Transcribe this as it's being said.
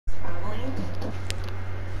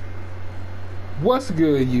What's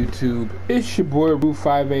good, YouTube? It's your boy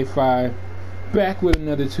Roo585 back with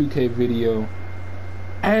another 2K video.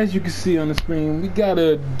 As you can see on the screen, we got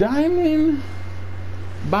a diamond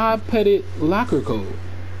Bob Pettit locker code.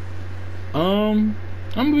 I'm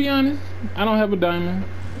gonna be honest, I don't have a diamond,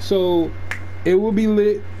 so it will be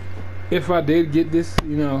lit if I did get this,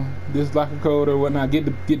 this locker code or whatnot, get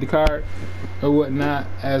the card or whatnot.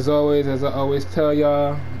 As always, as I always tell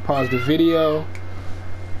y'all, pause the video.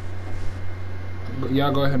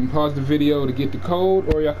 Y'all go ahead and pause the video to get the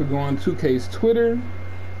code, or y'all could go on 2K's Twitter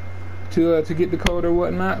to get the code or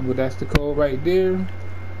whatnot. But that's the code right there.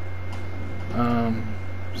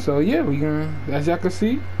 So yeah, we gonna, as y'all can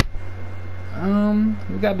see,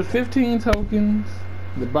 we got the 15 tokens,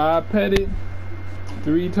 the Bob Pettit,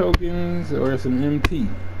 3 tokens, or it's an MT.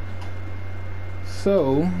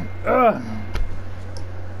 So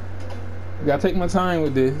gotta take my time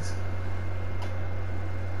with this.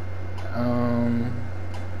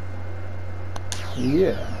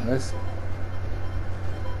 Yeah, let's,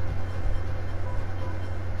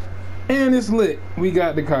 and it's lit. We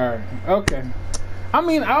got the card. Okay, I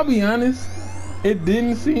mean, I'll be honest, it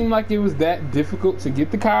didn't seem like it was that difficult to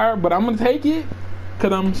get the card, but I'm gonna take it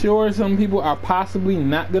because I'm sure some people are possibly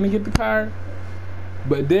not gonna get the card.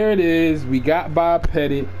 But there it is. We got Bob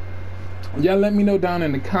Pettit. Y'all let me know down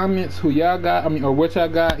in the comments who y'all got, or what y'all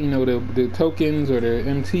got, the tokens or the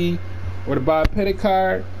MT or the Bob Pettit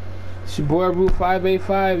card. It's your boy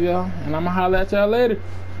Roo585, y'all, and I'ma holler at y'all later.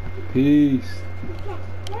 Peace.